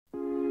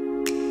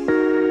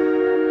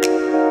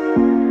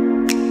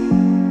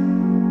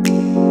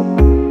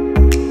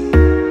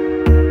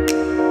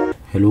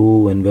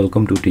and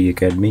welcome to T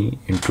Academy.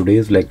 In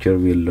today's lecture,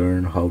 we'll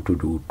learn how to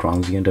do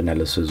transient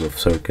analysis of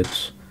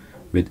circuits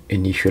with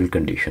initial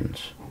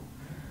conditions.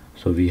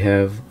 So we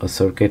have a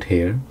circuit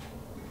here.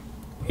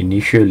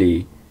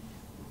 Initially,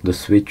 the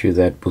switch is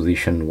at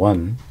position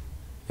 1,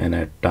 and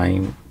at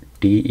time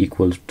t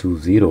equals to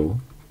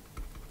 0,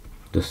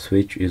 the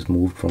switch is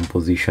moved from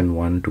position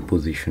 1 to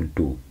position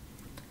 2.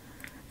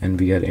 And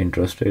we are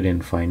interested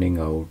in finding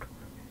out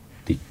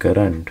the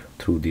current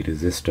through the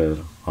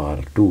resistor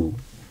R2,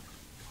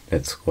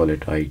 let's call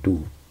it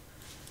I2,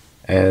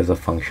 as a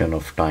function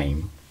of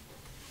time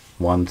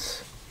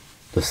once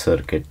the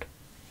circuit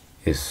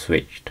is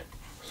switched.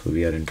 So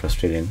we are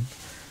interested in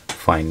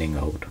finding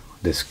out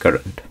this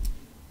current.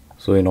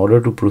 So in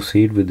order to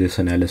proceed with this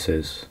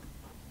analysis,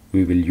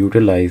 we will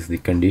utilize the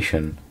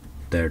condition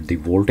that the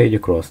voltage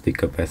across the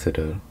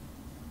capacitor,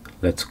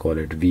 let's call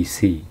it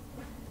VC,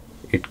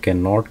 it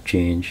cannot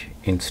change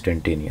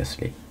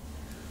instantaneously.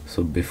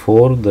 So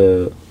before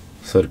the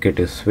circuit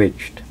is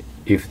switched,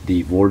 if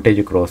the voltage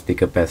across the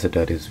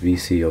capacitor is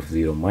VC of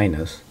 0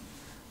 minus,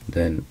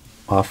 then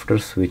after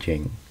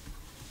switching,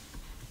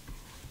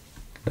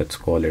 let's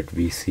call it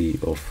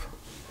VC of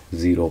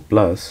 0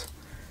 plus,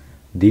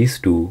 these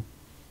two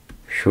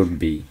should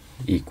be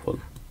equal.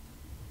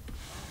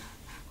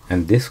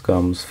 And this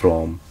comes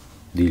from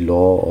the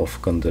law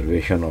of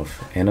conservation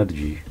of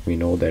energy. We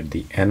know that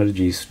the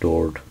energy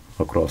stored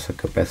across a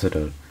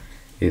capacitor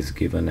is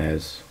given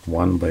as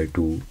 1 by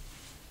 2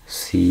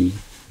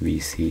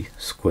 CVC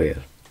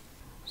square.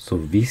 So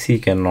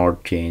VC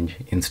cannot change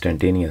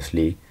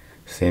instantaneously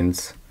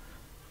since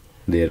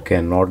there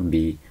cannot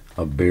be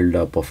a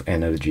buildup of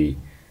energy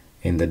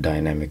in the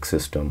dynamic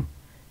system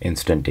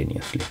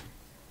instantaneously.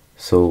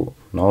 So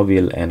now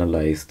we'll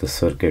analyze the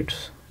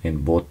circuits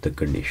in both the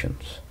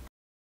conditions.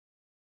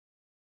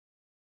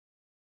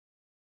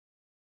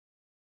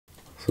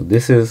 So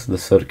this is the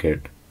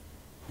circuit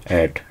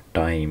at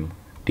time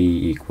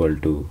t equal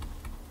to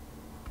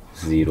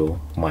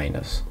 0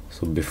 minus.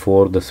 So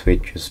before the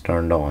switch is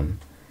turned on,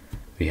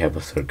 we have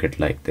a circuit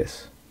like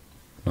this.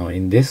 Now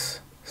in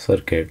this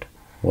circuit,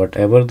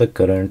 whatever the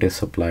current is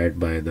supplied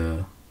by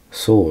the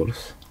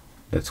source,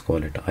 let's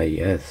call it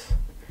IS,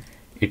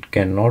 it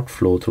cannot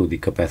flow through the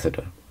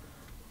capacitor.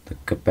 The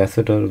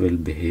capacitor will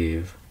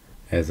behave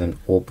as an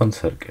open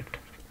circuit,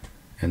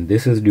 and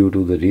this is due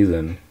to the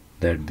reason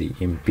that the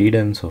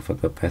impedance of a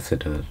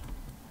capacitor,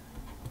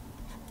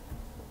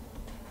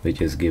 which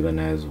is given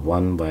as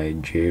 1 by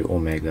j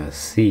omega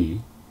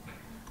c,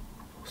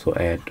 so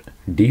at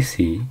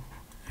DC,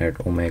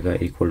 at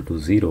omega equal to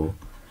 0,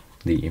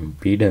 the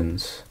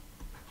impedance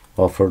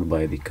offered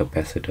by the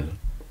capacitor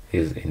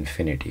is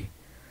infinity.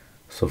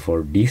 So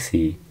for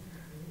DC,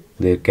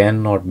 there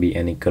cannot be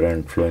any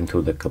current flowing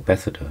through the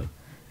capacitor,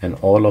 and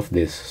all of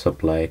this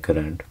supply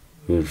current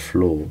will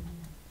flow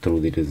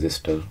through the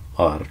resistor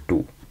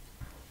R2.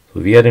 So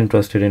we are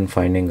interested in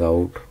finding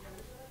out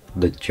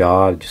the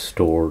charge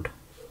stored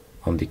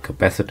on the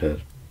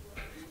capacitor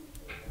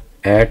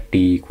at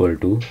t equal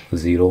to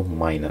 0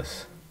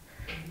 minus.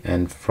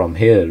 And from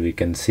here we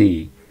can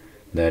see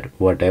that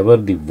whatever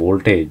the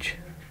voltage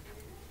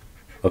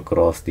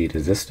across the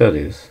resistor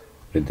is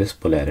with this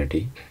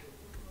polarity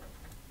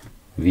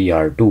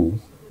VR2,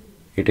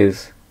 it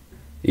is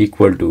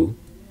equal to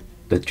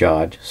the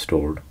charge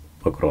stored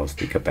across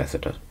the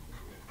capacitor.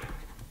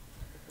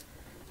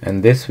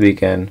 And this we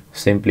can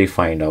simply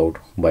find out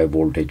by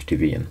voltage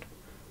division.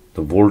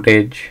 The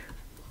voltage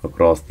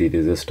across the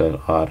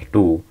resistor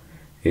R2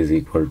 is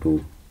equal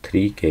to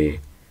 3K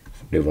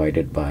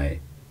divided by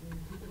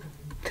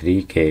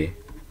 3K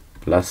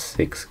plus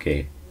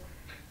 6K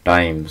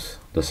times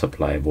the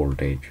supply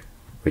voltage,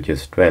 which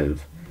is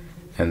 12,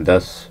 and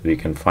thus we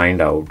can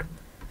find out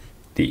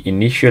the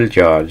initial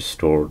charge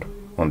stored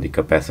on the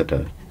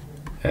capacitor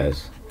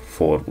as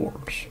 4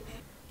 volts.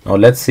 Now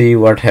let's see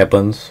what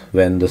happens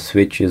when the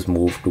switch is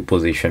moved to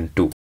position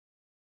 2.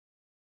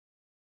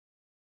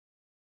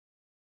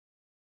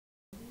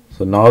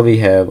 So now we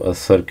have a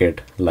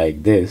circuit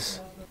like this.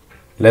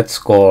 Let's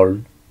call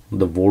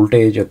the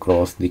voltage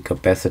across the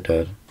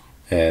capacitor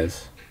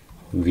as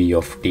V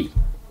of t.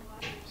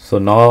 So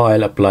now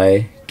I'll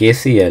apply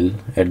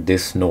KCL at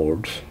these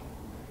nodes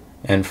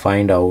and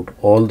find out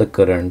all the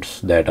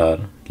currents that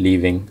are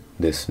leaving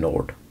this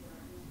node.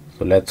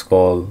 So let's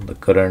call the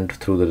current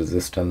through the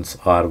resistance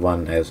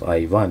R1 as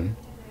I1,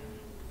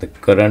 the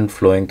current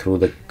flowing through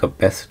the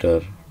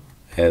capacitor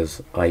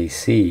as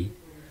IC,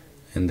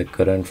 and the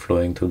current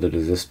flowing through the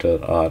resistor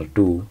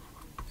R2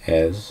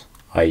 as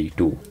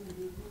I2.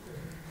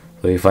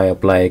 So if I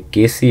apply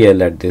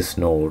KCL at this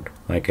node,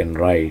 I can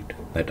write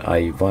that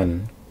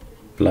I1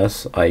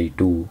 plus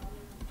I2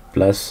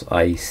 plus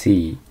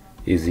IC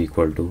is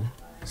equal to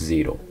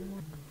 0.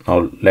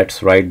 Now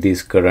let's write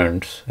these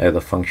currents as a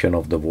function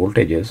of the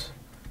voltages.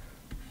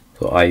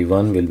 So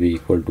I1 will be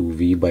equal to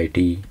V by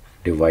T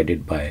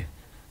divided by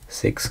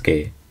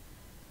 6K,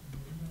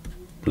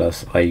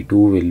 plus I2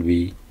 will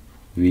be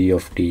V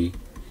of T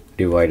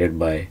divided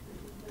by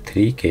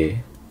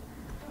 3K,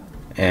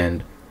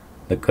 and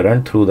the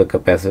current through the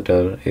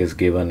capacitor is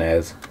given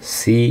as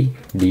C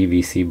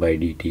dVc by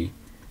dt,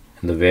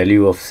 and the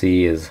value of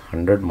C is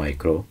 100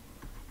 micro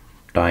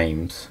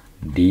times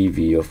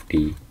dV of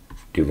t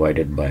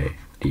divided by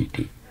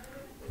dt.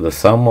 So the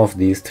sum of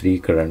these three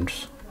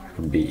currents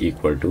would be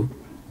equal to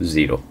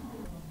 0.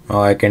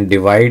 Now I can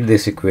divide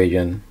this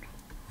equation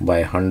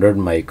by 100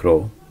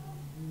 micro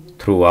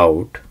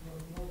throughout,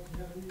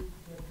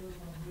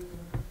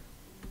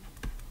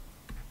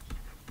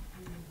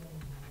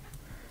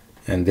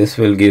 and this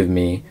will give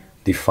me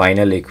the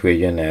final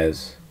equation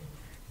as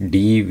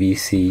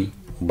dVc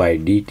by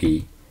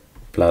dt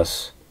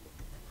plus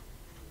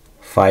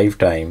 5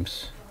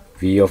 times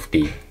V of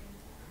t.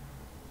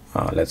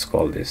 Let's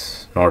call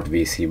this not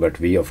Vc but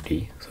V of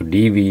t. So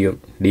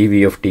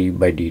dV of t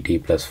by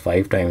dt plus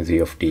 5 times V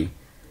of t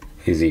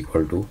is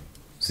equal to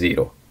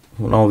 0.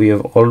 Now we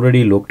have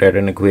already looked at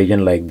an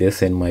equation like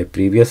this in my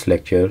previous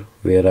lecture,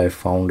 where I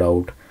found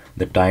out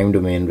the time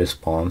domain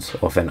response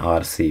of an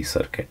RC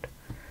circuit.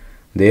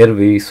 There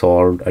we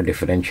solved a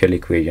differential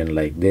equation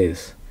like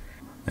this,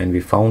 and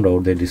we found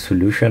out that the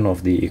solution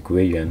of the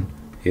equation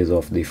is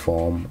of the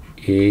form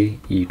a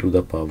e to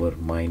the power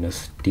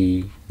minus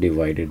t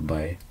divided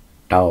by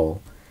tau,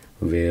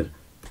 where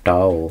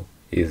tau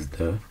is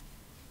the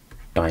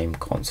time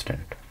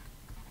constant.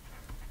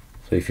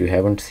 So if you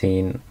haven't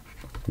seen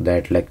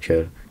that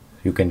lecture,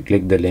 you can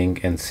click the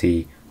link and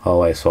see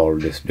how I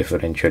solved this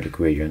differential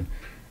equation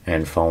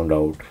and found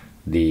out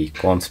the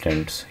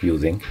constants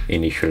using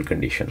initial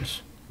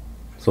conditions.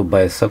 So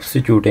by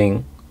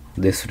substituting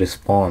this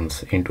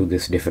response into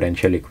this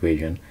differential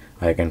equation,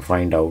 I can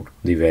find out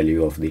the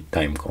value of the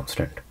time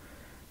constant.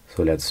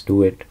 So let's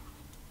do it.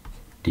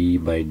 D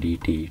by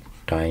dt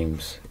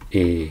times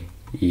a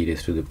e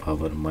raised to the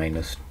power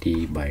minus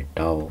t by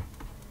tau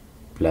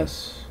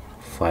plus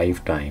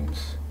 5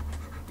 times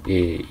a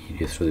e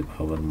raised to the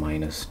power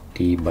minus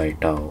t by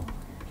tau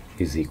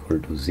is equal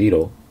to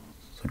 0.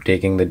 So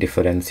taking the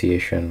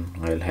differentiation,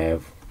 I'll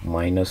have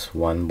minus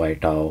 1 by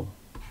tau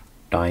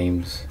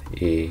times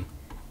a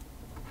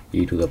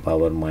e to the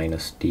power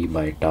minus t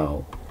by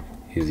tau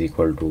is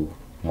equal to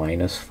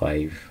minus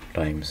 5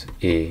 times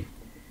a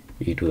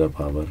e to the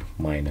power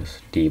minus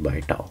t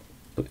by tau.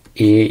 So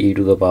a e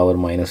to the power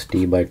minus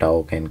t by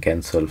tau can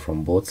cancel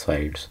from both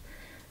sides,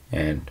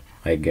 and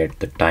I get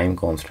the time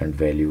constant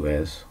value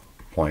as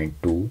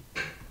 0.2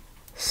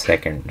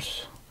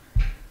 seconds.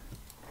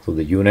 So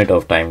the unit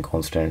of time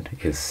constant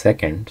is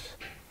seconds.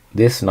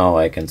 This now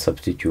I can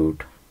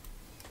substitute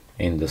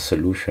in the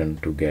solution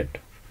to get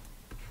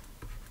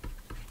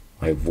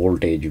my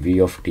voltage V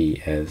of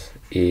t as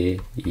a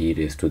e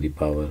raised to the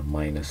power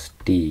minus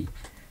t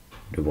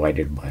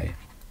divided by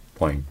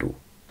 0.2.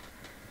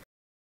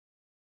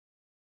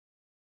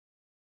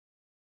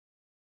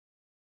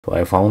 So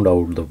I found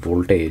out the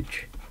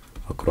voltage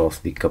across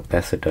the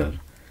capacitor.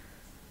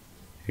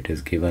 It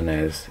is given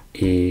as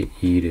a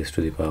e raised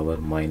to the power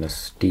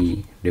minus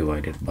t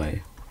divided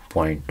by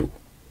 0.2,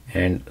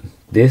 and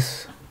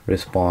this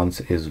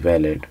response is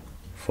valid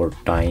for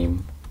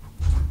time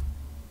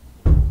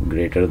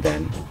greater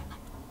than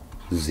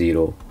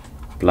 0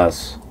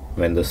 plus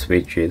when the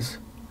switch is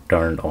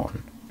turned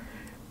on.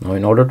 Now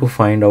in order to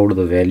find out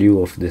the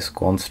value of this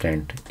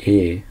constant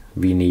a,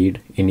 we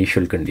need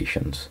initial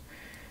conditions,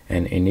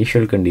 and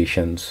initial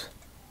conditions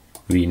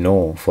we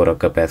know for a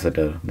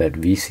capacitor that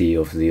Vc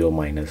of 0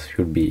 minus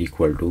should be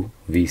equal to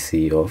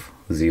Vc of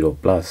 0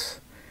 plus,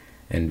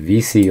 and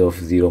Vc of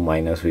 0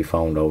 minus we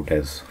found out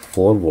as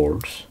 4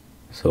 volts.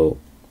 So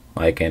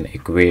I can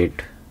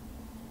equate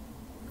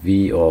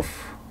V of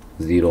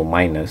 0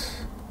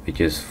 minus, which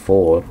is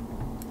 4,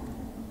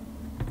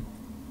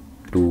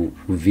 to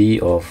V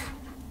of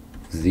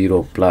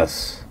 0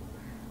 plus,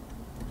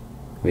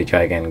 which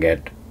I can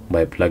get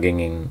by plugging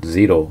in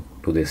 0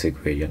 to this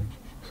equation.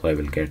 So I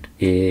will get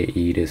a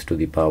e raised to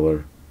the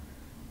power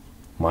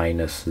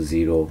minus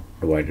 0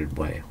 divided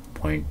by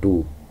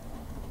 0.2.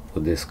 So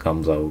this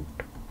comes out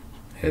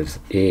as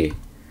a.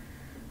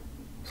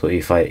 So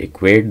if I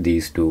equate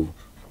these two,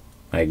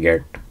 I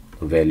get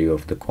the value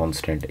of the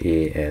constant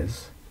a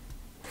as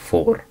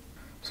 4.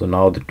 So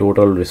now the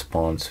total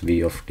response V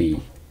of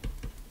t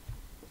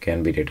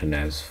can be written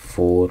as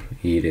 4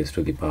 e raised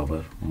to the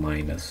power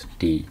minus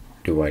t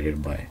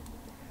divided by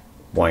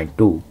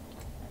 0.2.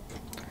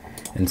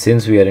 And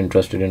since we are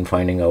interested in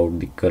finding out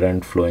the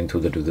current flowing through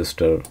the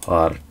resistor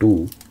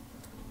R2,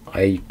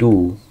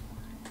 I2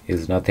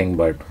 is nothing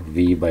but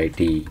V by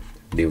T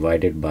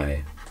divided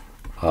by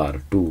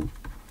R2,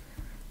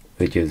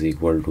 which is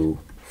equal to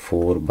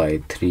 4 by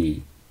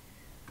 3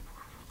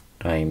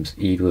 times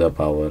e to the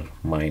power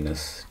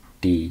minus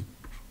t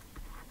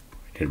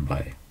divided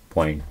by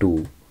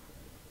 0.2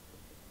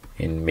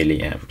 in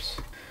milliamps.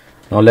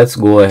 Now let's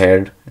go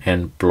ahead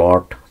and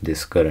plot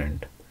this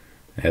current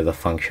as a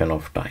function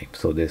of time.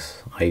 So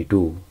this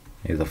I2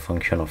 is a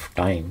function of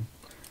time,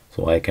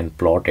 so I can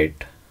plot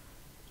it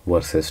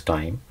versus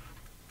time.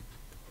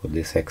 So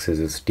this axis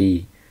is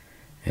t,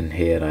 and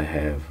here I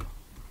have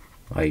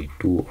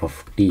I2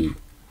 of t.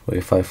 So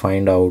if I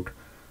find out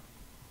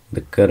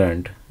the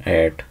current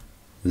at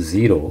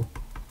 0,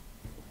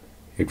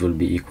 it will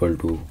be equal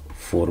to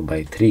 4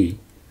 by 3.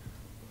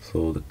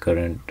 So the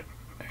current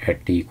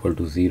at t equal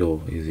to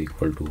 0 is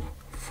equal to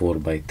 4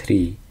 by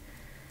 3.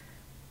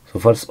 So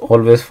first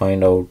always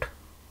find out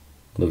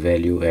the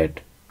value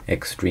at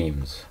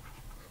extremes.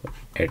 So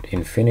at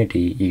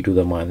infinity, e to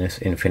the minus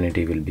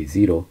infinity will be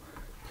 0,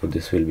 so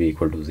this will be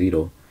equal to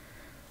 0.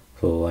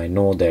 So I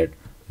know that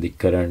the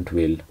current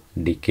will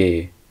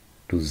decay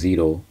to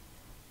 0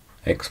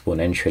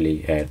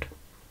 exponentially at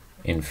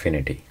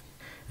infinity.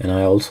 And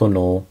I also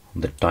know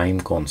the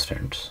time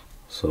constants.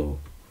 So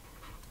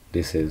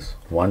this is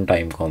one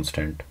time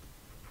constant,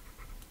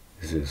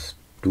 this is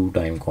two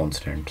time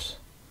constants,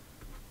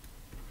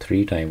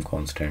 three time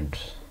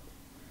constants,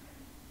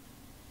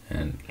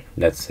 and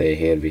let's say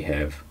here we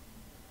have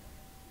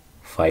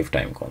 5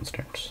 time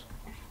constants.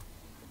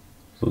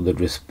 So the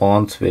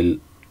response will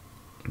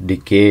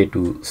decay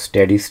to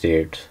steady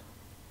state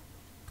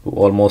to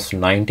almost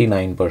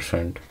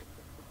 99%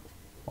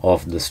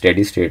 of the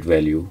steady state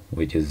value,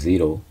 which is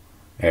 0,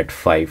 at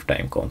 5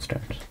 time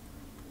constants.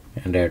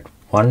 And at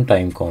 1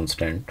 time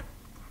constant,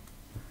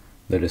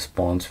 the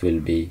response will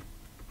be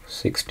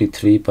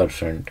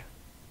 63%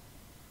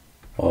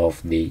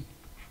 of the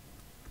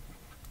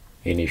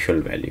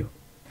initial value.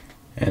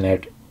 And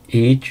at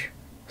each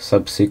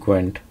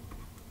subsequent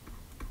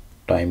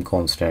time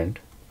constant,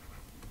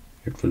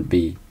 it will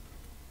be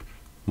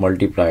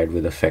multiplied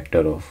with a factor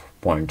of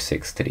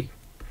 0.63.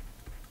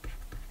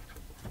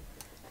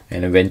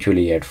 And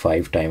eventually at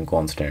 5 time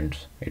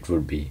constants, it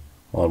would be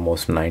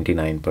almost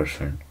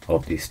 99%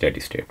 of the steady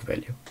state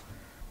value.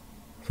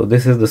 So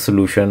this is the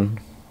solution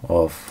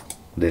of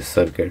this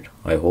circuit.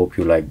 I hope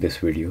you like this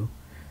video.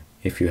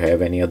 If you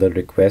have any other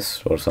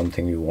requests or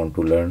something you want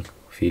to learn,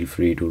 feel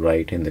free to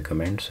write in the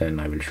comments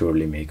and I will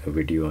surely make a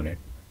video on it.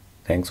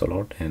 Thanks a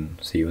lot and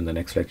see you in the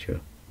next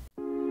lecture.